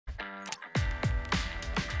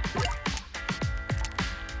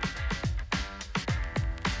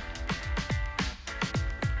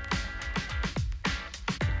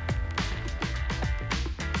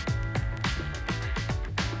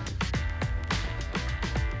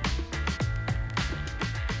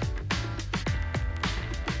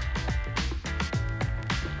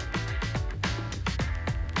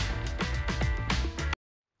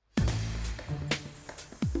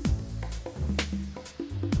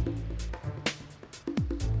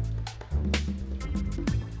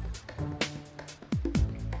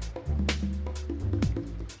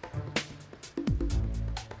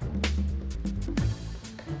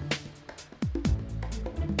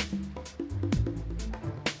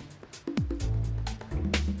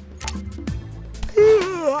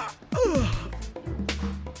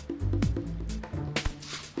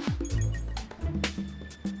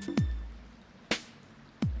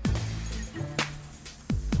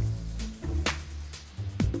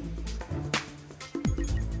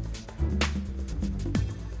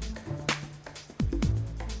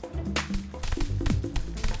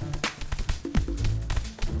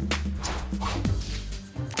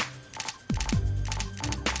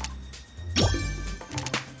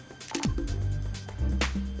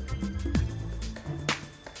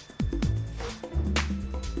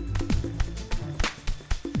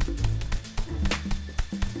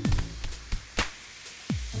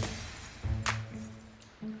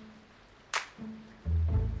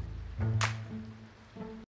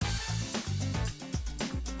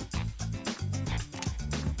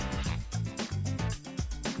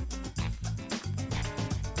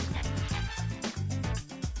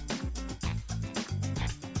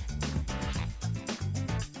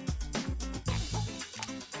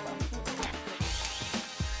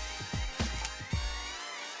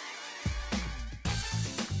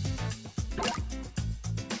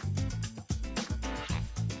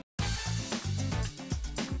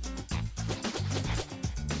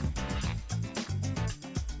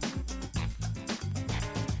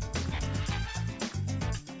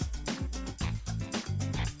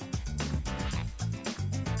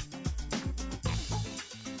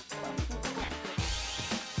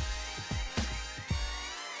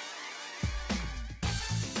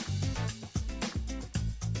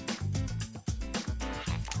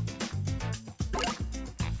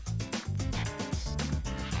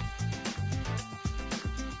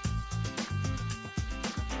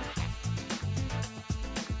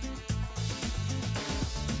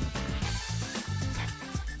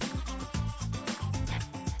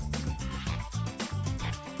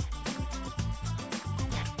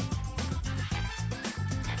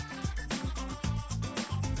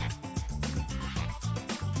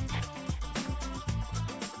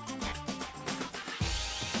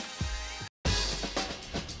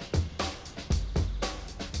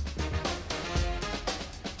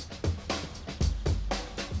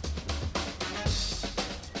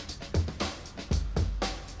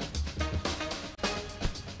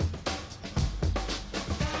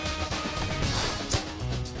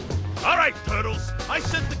Turtles. I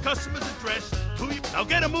sent the customer's address to you. Now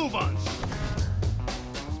get a move on.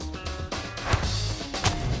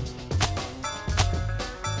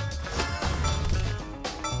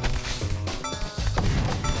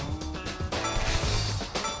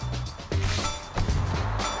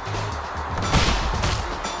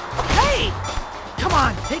 Hey! Come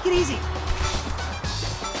on, take it easy.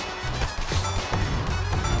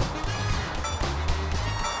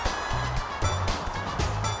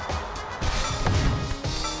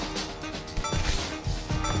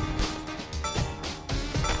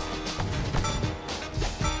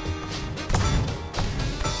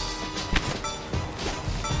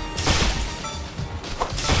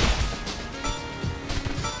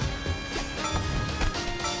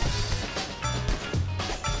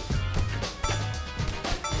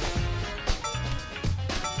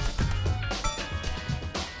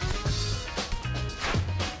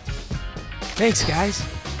 Thanks, guys.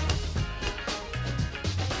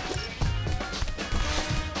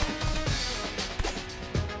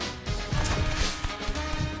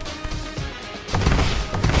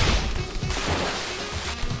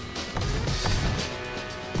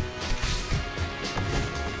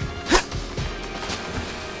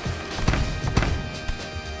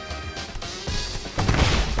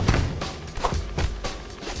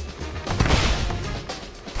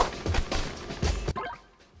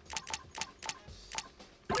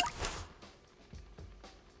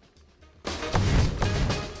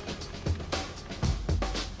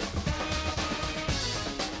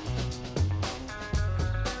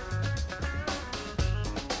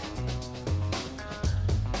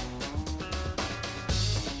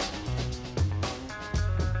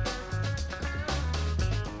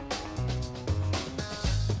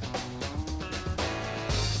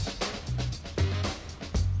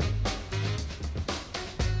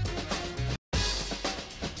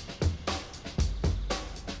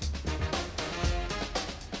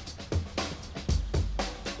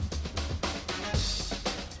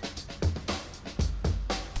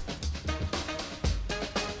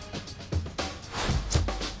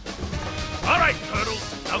 All right,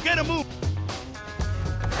 Turtles. Now get a move.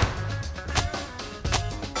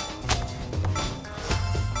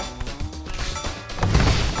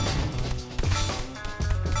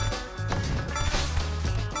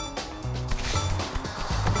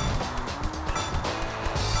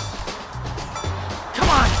 Come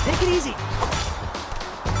on, take it easy.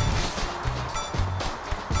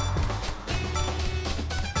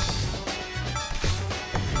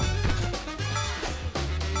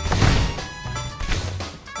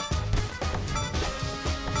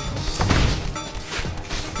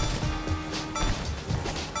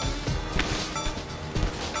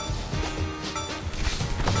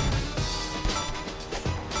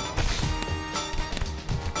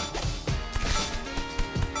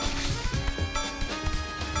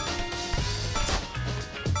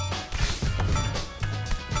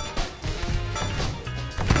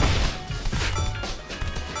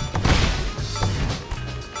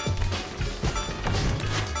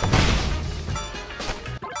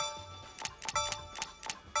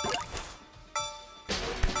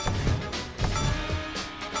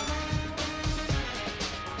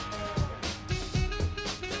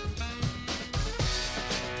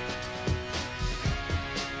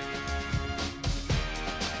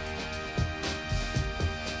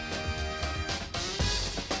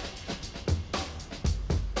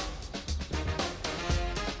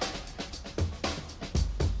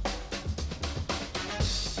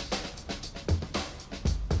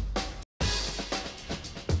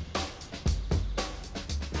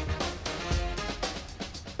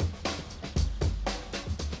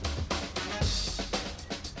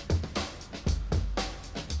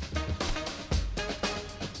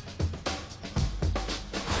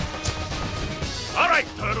 All right,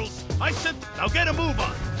 Turtles. I sent. Now get a move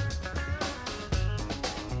on.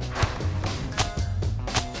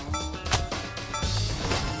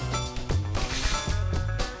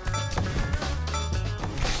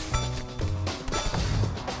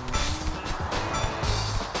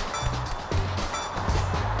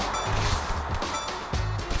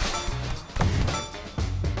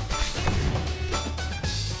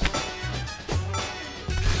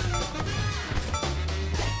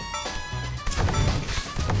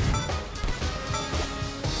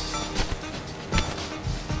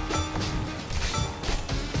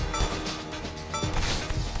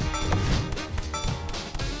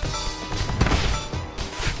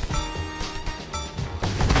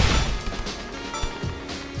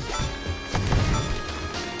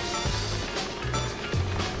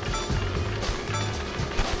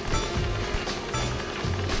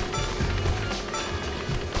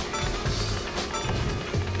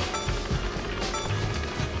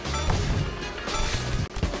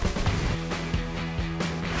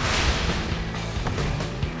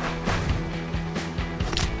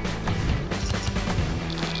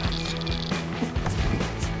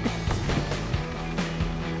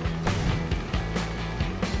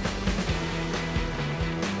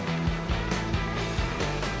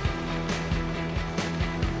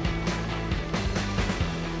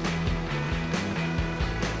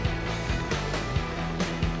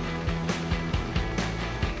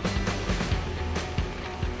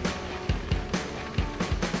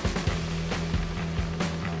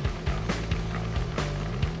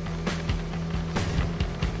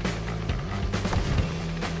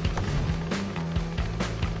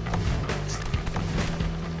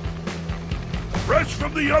 Fresh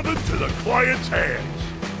from the oven to the client's hands.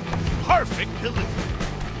 Perfect delivery.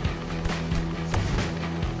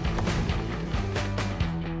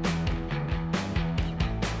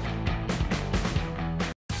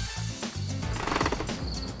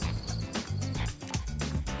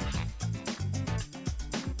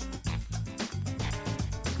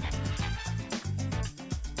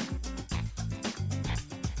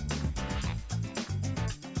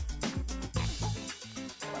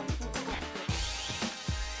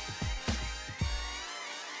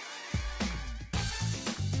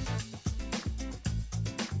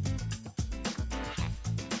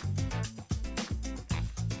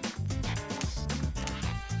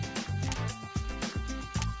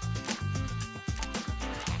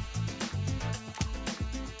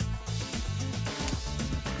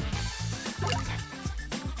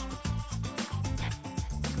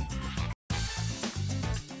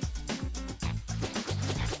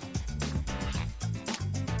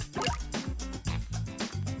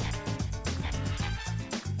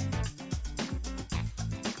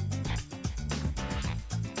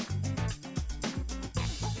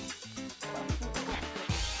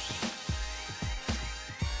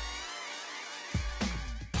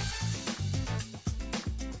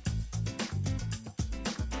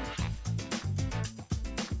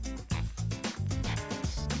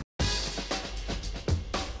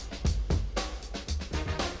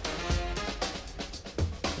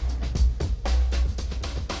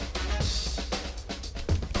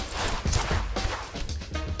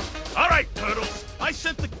 All right, Turtles. I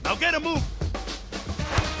sent the... Now get a move.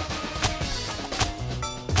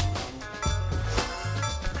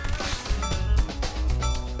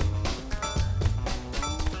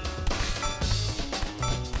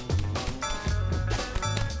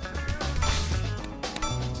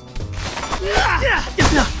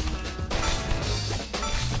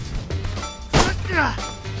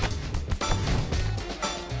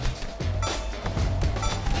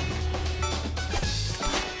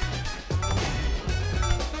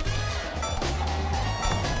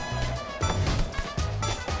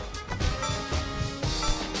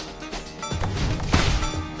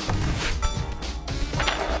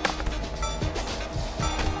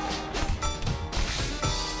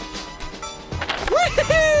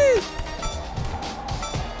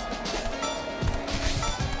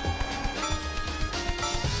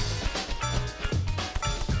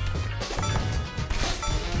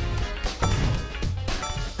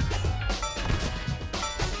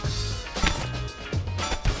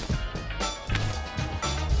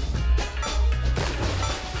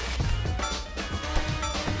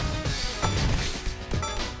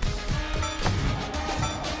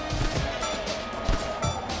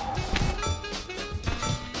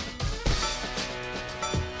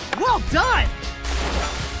 Well done!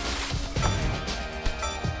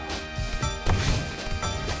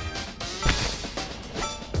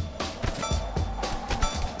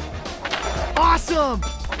 Awesome!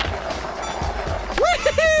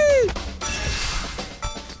 Whee!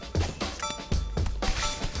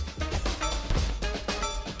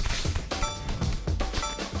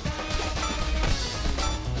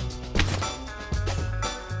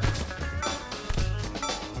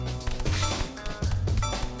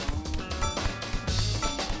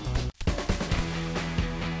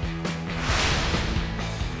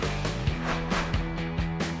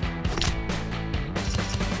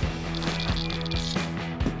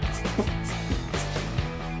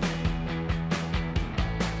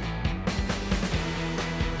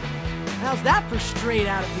 How's that for straight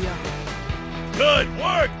out of the oven? Good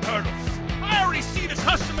work, Turtles. I already see the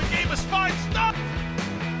customer gave us fine stuff.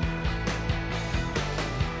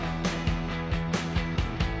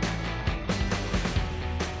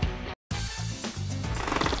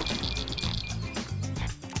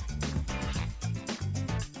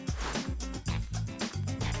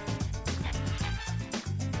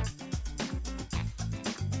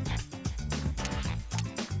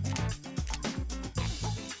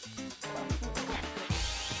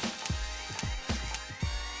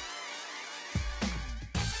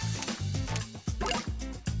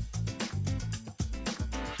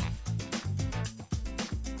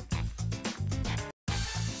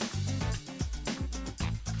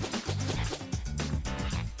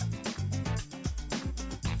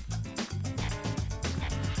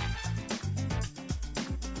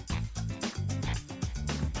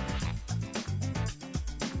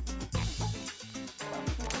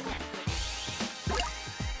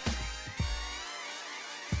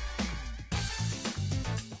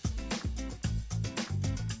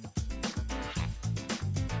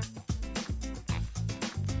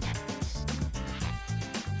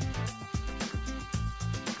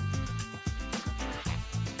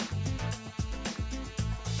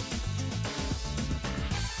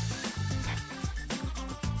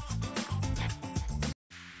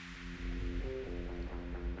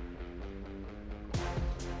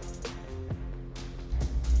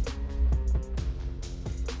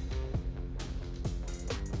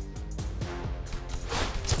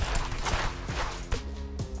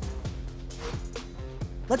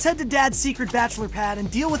 Let's head to Dad's secret bachelor pad and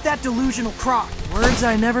deal with that delusional croc. Words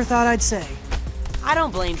I never thought I'd say. I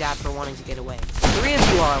don't blame Dad for wanting to get away. 3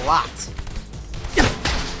 of you are a lot.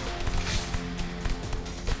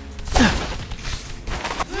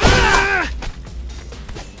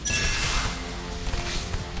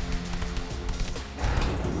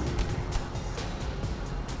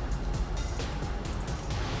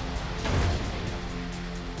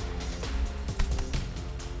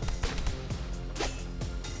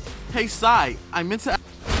 Hey, Sai, I meant to...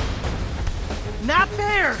 Not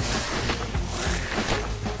fair!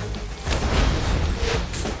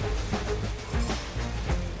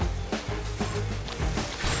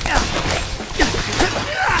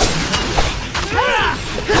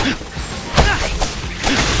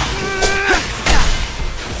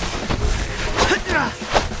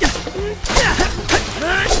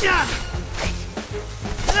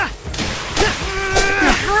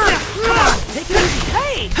 Come on, take it easy.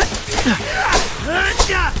 Hey!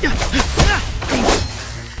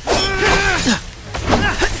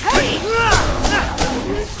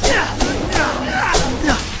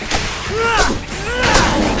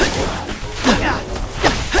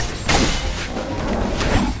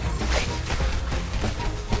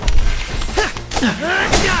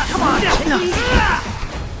 Come on, take it easy.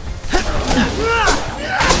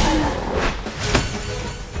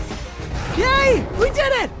 Yay! We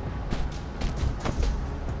did it!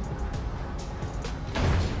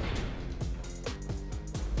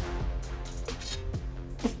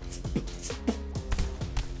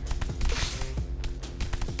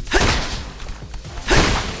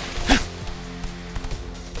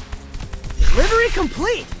 Delivery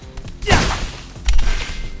complete! Yeah!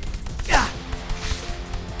 Yeah!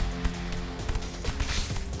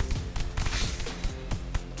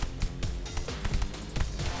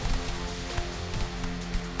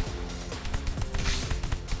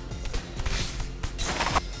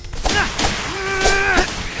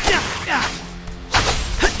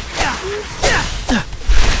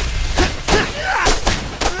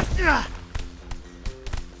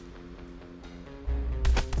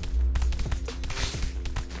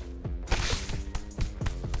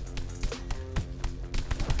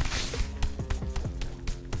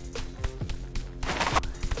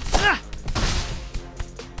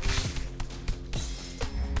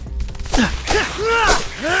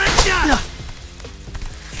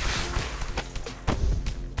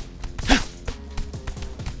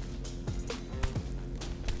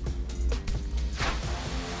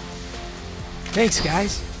 Thanks,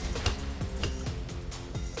 guys.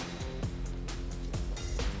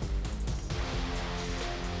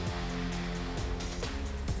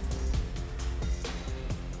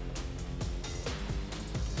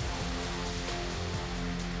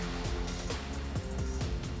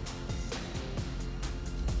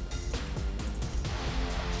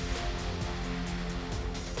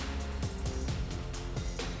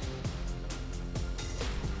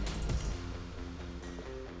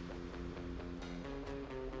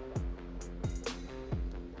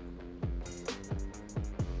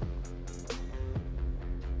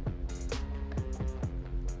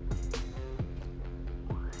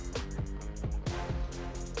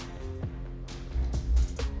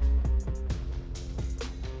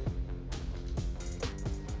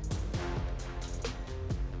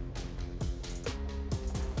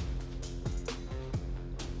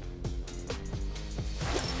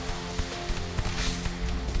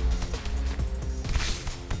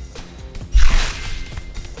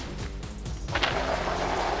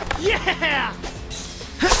 Yeah!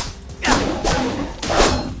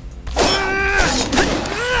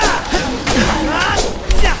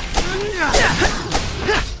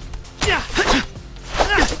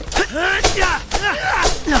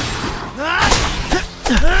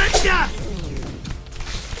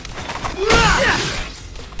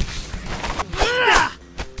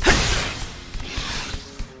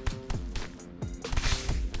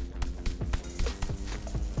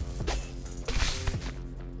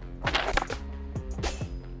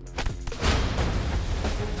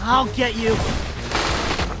 I'll get you.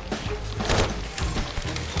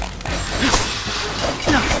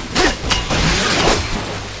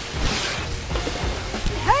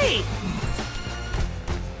 Hey!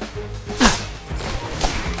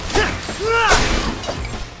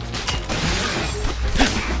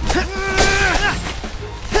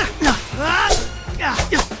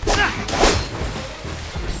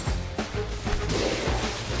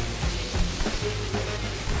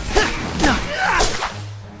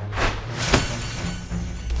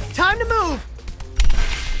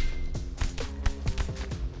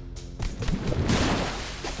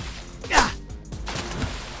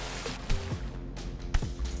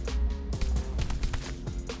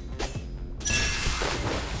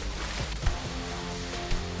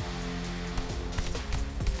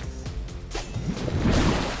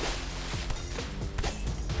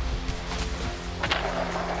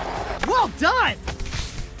 all done!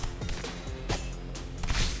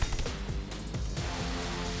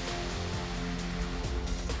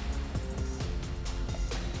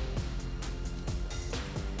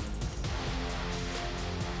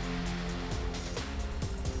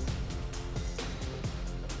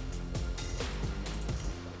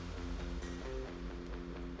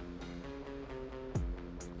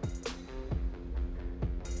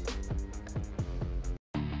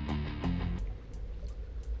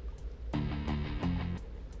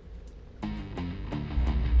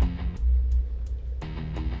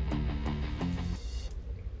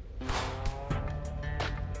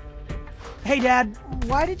 Hey, Dad,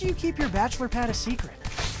 why did you keep your bachelor pad a secret?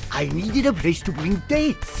 I needed a place to bring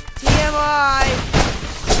dates. TMI!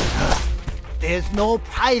 There's no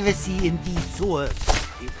privacy in these sewers.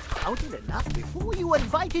 It was crowded enough before you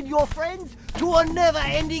invited your friends to a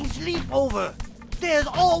never-ending sleepover. There's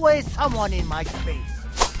always someone in my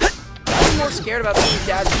space. I'm more scared about being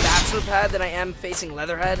Dad's bachelor pad than I am facing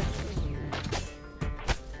Leatherhead.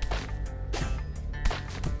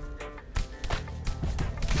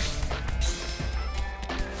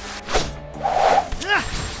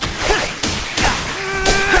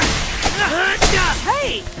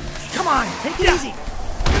 Hey! Come on, take it easy.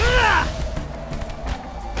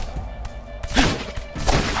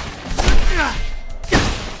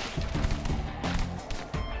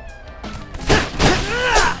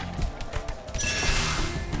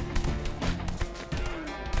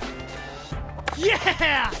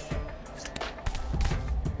 Yeah!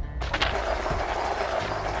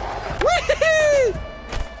 Woohoo!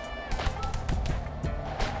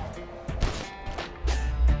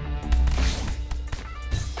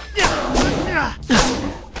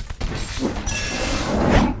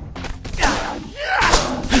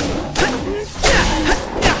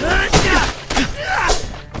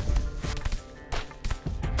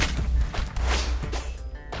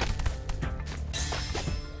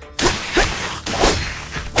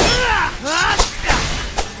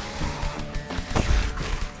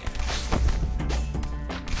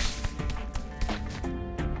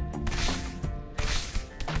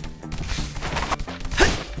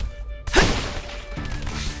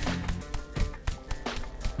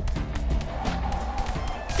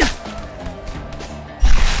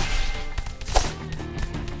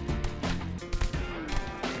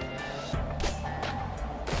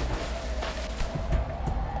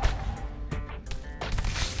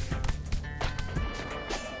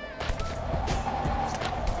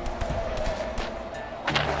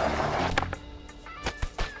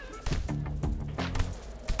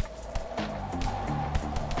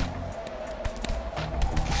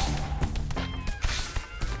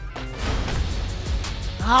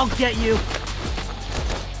 I'll get you.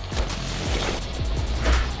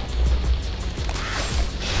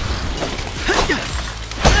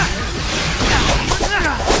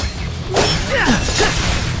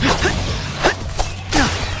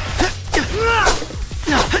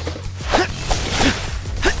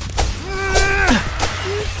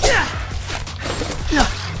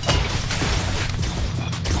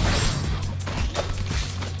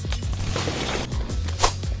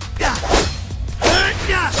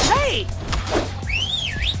 Hey!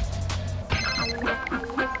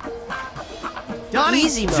 Donnie,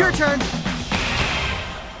 Easy it's mode. your turn.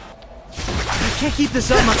 I can't keep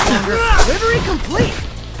this up much longer. Delivery complete.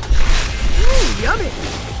 Ooh, yummy.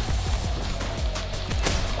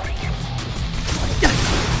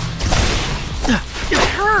 It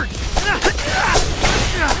hurts.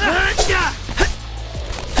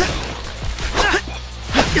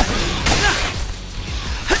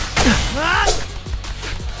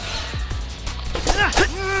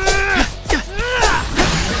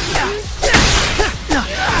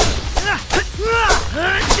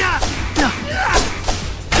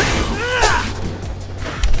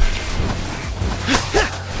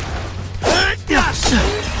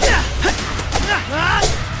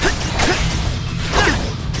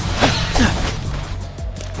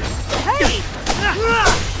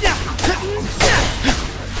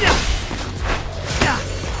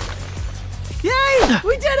 Yay!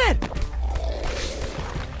 We did it!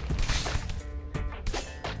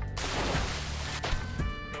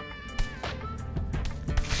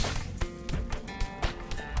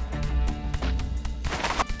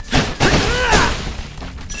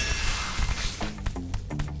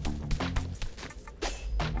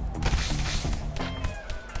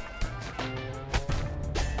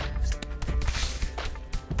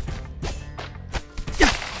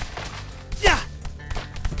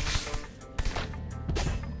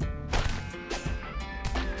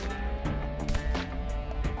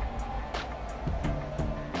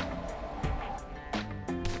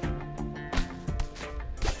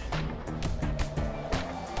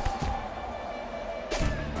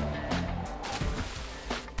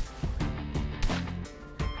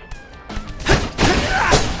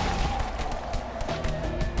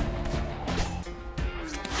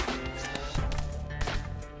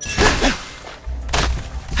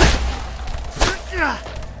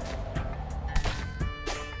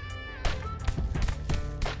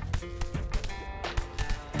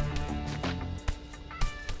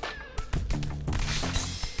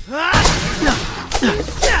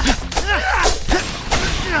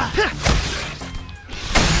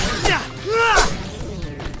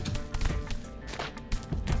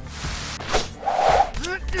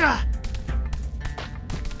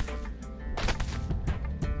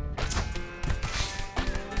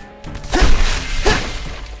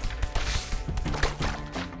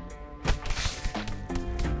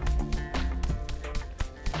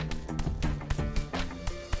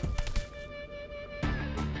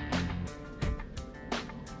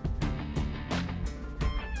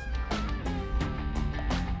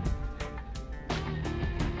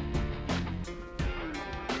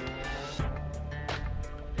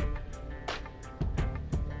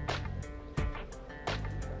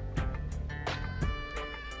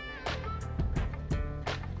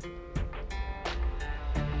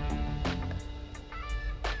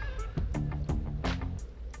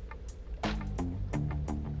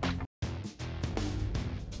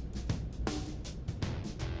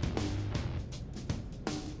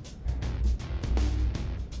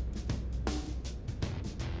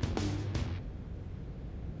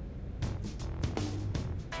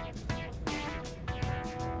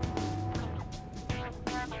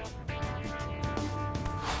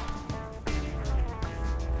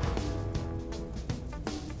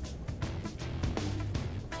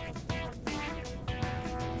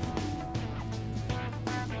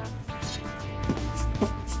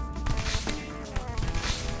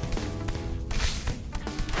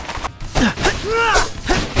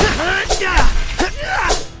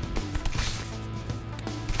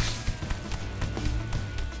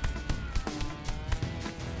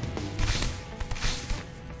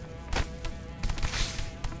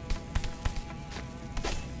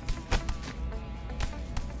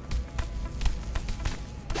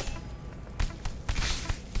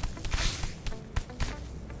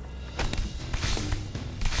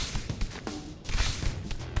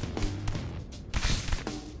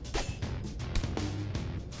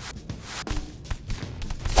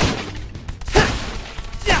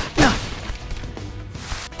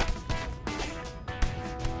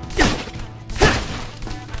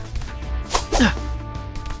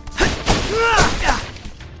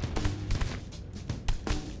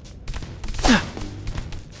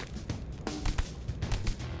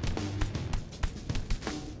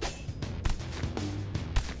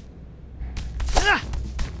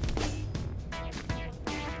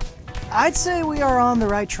 I'd say we are on the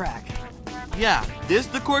right track. Yeah, this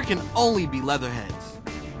decor can only be Leatherhead's.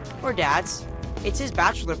 Or Dad's. It's his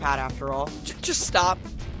bachelor pad after all. Just stop.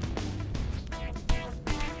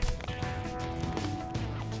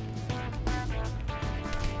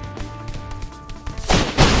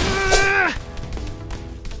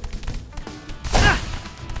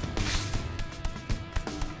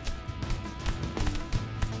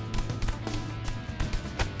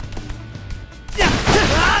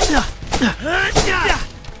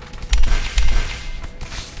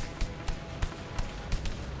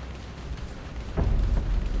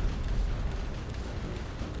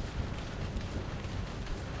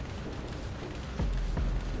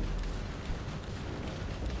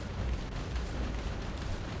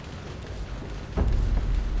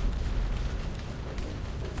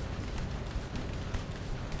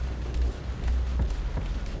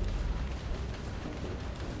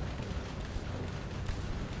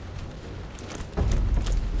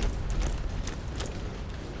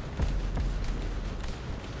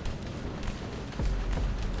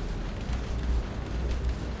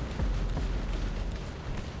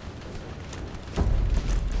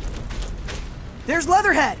 There's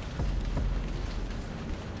Leatherhead!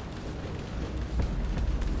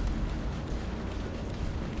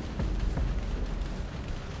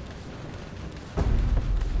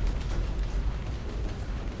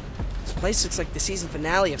 This place looks like the season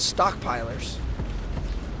finale of Stockpilers.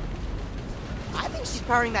 I think she's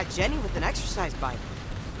powering that Jenny with an exercise bike.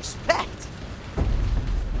 Respect!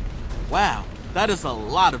 Wow, that is a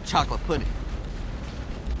lot of chocolate pudding.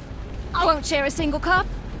 I won't share a single cup.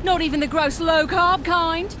 Not even the gross low-carb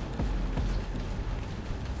kind.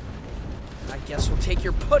 I guess we'll take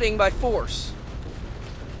your pudding by force.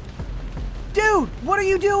 Dude, what are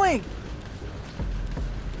you doing?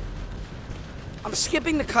 I'm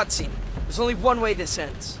skipping the cutscene. There's only one way this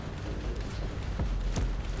ends.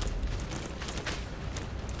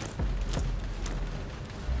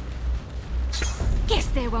 Guess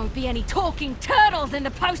there won't be any talking turtles in the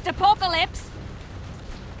post-apocalypse.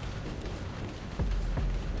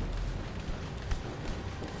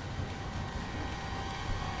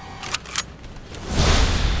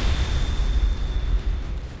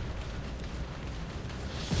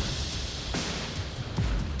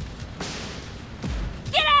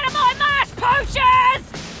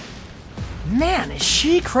 Man, is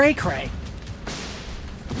she cray-cray.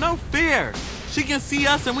 No fair. She can see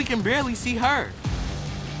us and we can barely see her.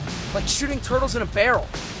 Like shooting turtles in a barrel.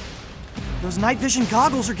 Those night vision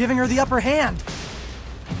goggles are giving her the upper hand.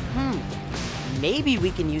 Maybe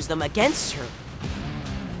we can use them against her.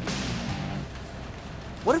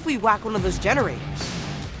 What if we whack one of those generators?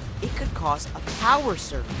 It could cause a power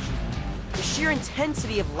surge. The sheer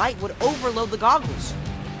intensity of light would overload the goggles.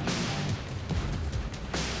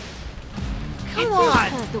 Come on!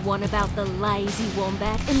 Heard the one about the lazy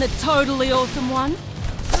wombat and the totally awesome one?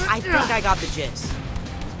 I think I got the gist.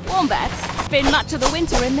 Wombats spend much of the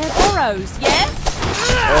winter in their burrows, yeah?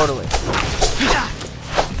 Totally.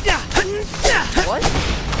 What?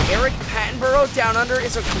 Eric Pattenborough Down Under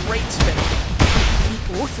is a great spinner.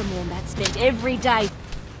 The awesome wombats spend every day.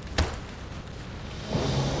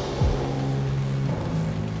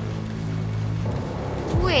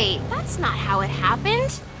 Wait, that's not how it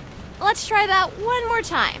happened. Let's try that one more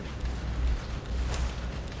time.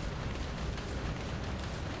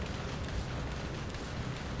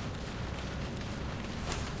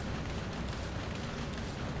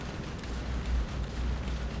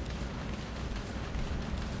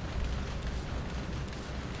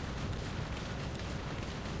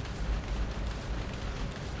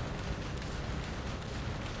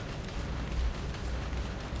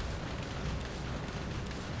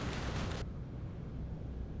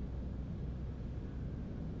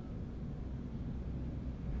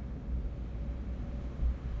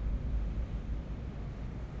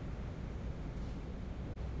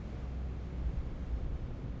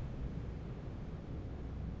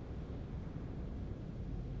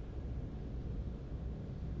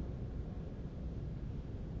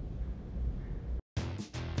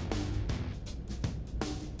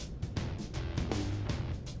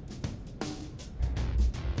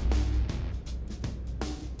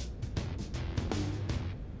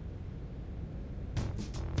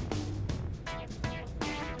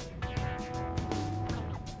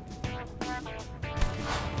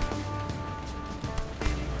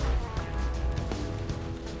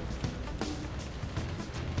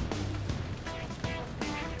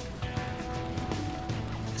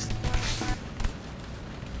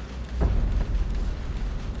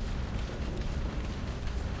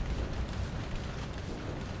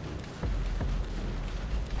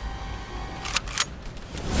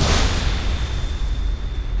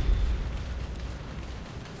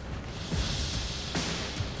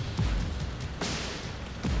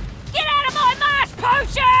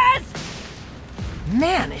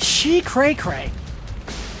 Man, is she cray-cray.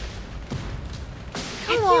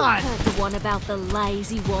 Come on! Heard the one about the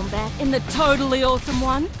lazy wombat and the totally awesome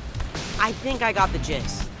one? I think I got the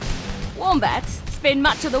gist. Wombats spend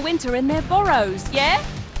much of the winter in their burrows, yeah?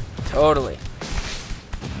 Totally.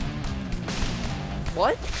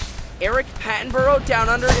 What? Eric Pattenborough Down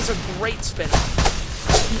Under is a great spinner.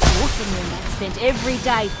 The awesome wombats spent every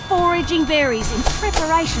day foraging berries in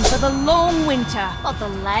preparation for the long winter. But the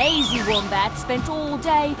lazy wombat spent all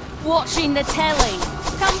day watching the telly.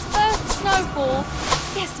 Come first snowfall,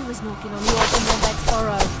 guess who was knocking on the awesome wombat's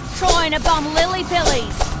burrow, trying to bum lily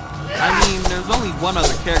pillies? I mean, there's only one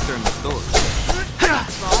other character in the story.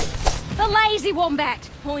 That's right. The lazy wombat.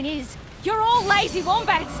 Point is, you're all lazy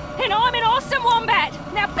wombats, and I'm an awesome wombat.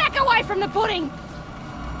 Now back away from the pudding.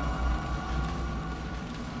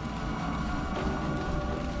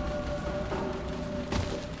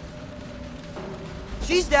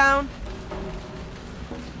 She's down.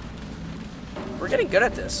 We're getting good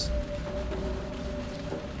at this.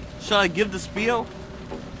 Shall I give the spiel?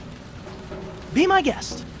 Be my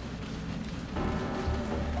guest.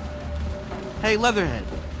 Hey, Leatherhead.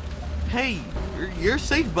 Hey, you're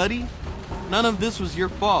safe, buddy. None of this was your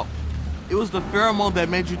fault. It was the pheromone that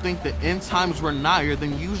made you think the end times were nigher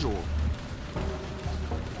than usual.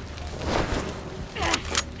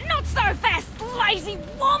 Not so fast, lazy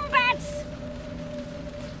wombats!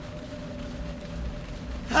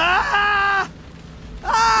 Ah!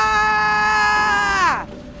 Ah!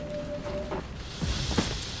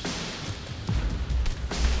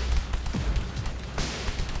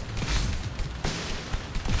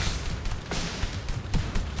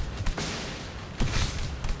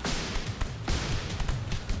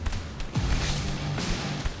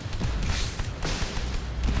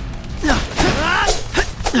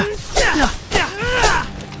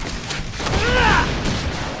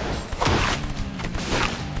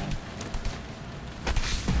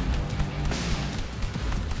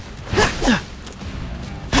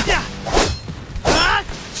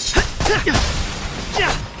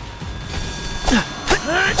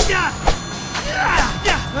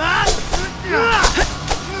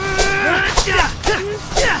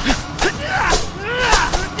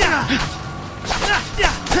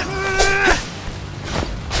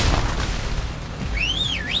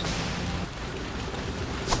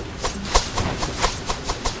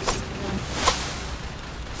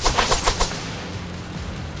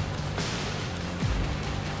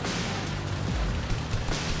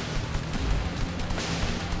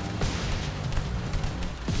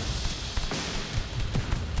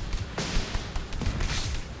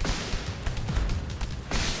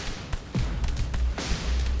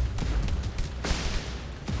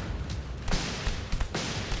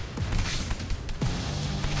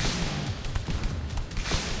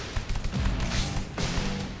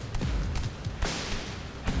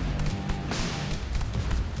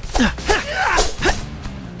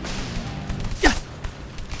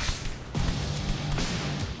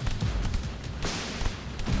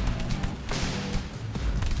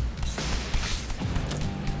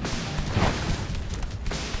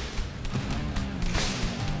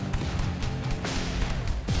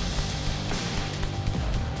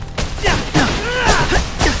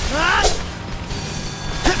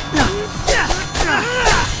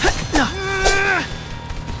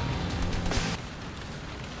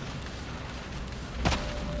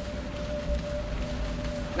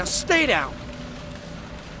 Stay down.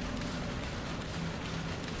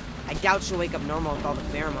 I doubt she'll wake up normal with all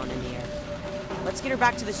the pheromone in the air. Let's get her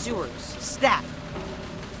back to the sewers. Stat!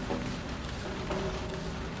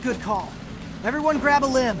 Good call. Everyone grab a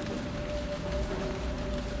limb.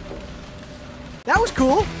 That was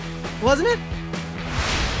cool, wasn't it?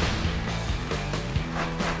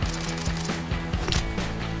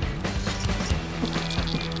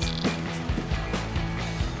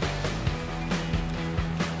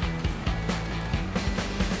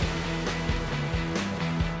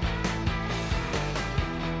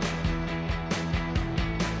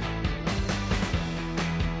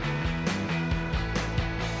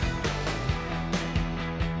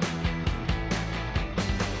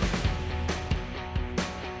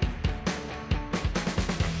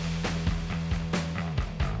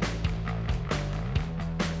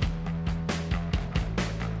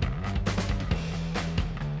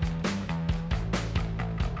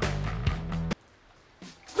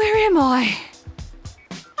 Where am I?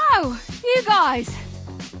 Oh, you guys.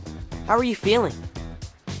 How are you feeling?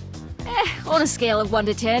 On a scale of 1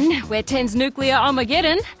 to 10, where 10's nuclear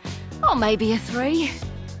Armageddon, or maybe a 3.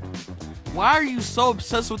 Why are you so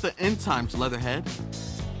obsessed with the end times, Leatherhead?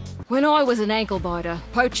 When I was an ankle biter,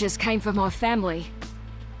 poachers came for my family.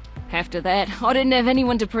 After that, I didn't have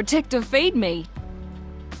anyone to protect or feed me.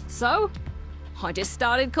 So, I just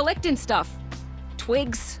started collecting stuff.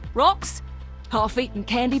 Twigs, rocks, half-eaten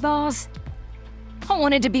candy bars. I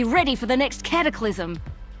wanted to be ready for the next cataclysm.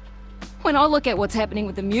 When I look at what's happening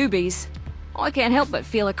with the Mubies, I can't help but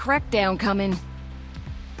feel a crackdown coming.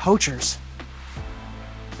 Poachers.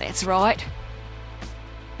 That's right.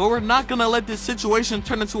 But we're not gonna let this situation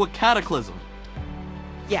turn into a cataclysm.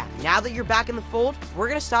 Yeah, now that you're back in the fold, we're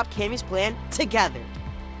gonna stop Cammy's plan together.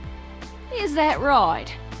 Is that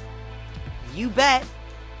right? You bet.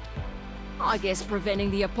 I guess preventing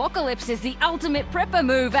the apocalypse is the ultimate prepper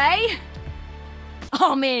move, eh?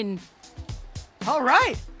 I'm in. All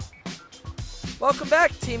right. Welcome back,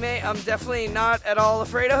 teammate. I'm definitely not at all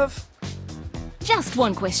afraid of. Just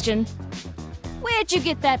one question. Where'd you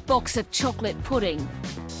get that box of chocolate pudding?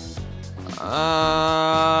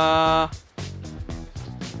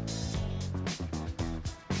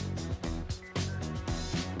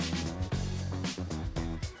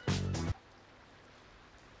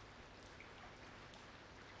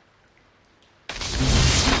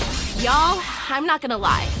 Y'all, I'm not gonna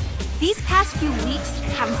lie. These past few weeks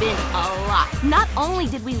have been a lot. Not only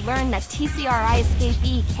did we learn that TCRI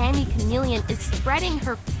escapee Cammy Chameleon is spreading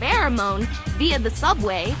her pheromone via the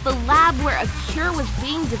subway, the lab where a cure was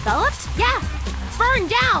being developed, burned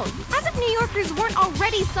down. As if New Yorkers weren't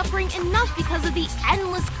already suffering enough because of the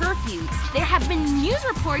endless curfews. There have been news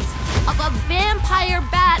reports of a vampire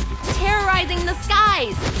bat terrorizing the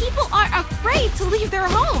skies. People are afraid to leave their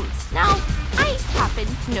homes. Now, I happen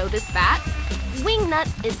to know this bat.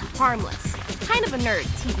 Wingnut is harmless. Kind of a nerd,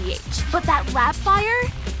 TBH. But that lab fire,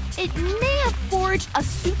 it may have forged a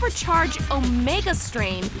supercharged Omega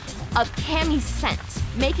strain of Cammy's scent,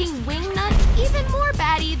 making Wingnut even more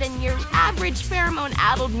batty than your average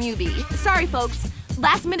pheromone-addled newbie. Sorry, folks.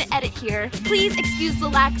 Last minute edit here. Please excuse the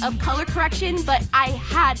lack of color correction, but I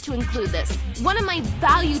had to include this. One of my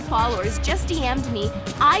valued followers just DM'd me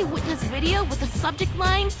eyewitness video with the subject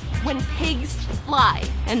line, "When pigs fly."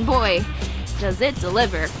 And boy, does it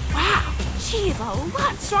deliver. Wow, she is a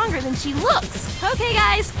lot stronger than she looks. Okay,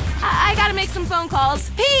 guys, I gotta make some phone calls.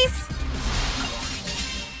 Peace!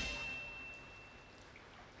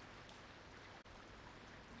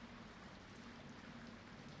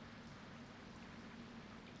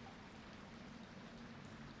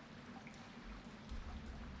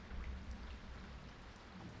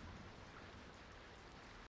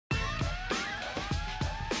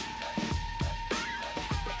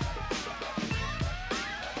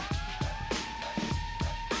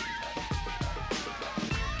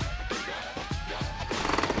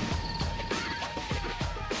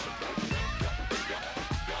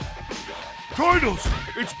 Turtles!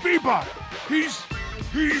 It's Bebop!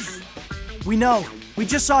 He's... We know. We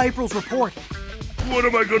just saw April's report. What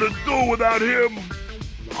am I gonna do without him?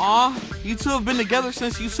 Aw, you two have been together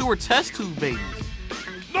since you two were test tube babies.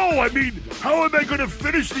 No, I mean, how am I gonna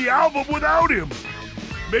finish the album without him?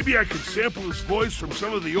 Maybe I could sample his voice from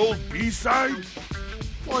some of the old B-sides?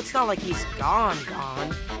 Well, it's not like he's gone,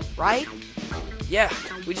 right? Yeah,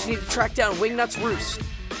 we just need to track down Wingnut's roost.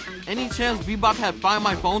 Any chance Bebop had Find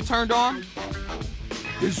My Phone turned on?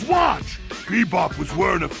 His watch! Bebop was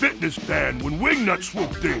wearing a fitness band when Wingnut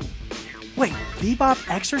swooped in. Wait, Bebop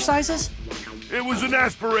exercises? It was an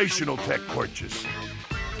aspirational tech purchase.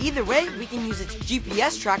 Either way, we can use its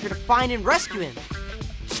GPS tracker to find and rescue him.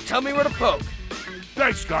 Just tell me where to poke.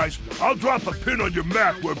 Thanks, guys. I'll drop a pin on your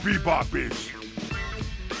map where Bebop is.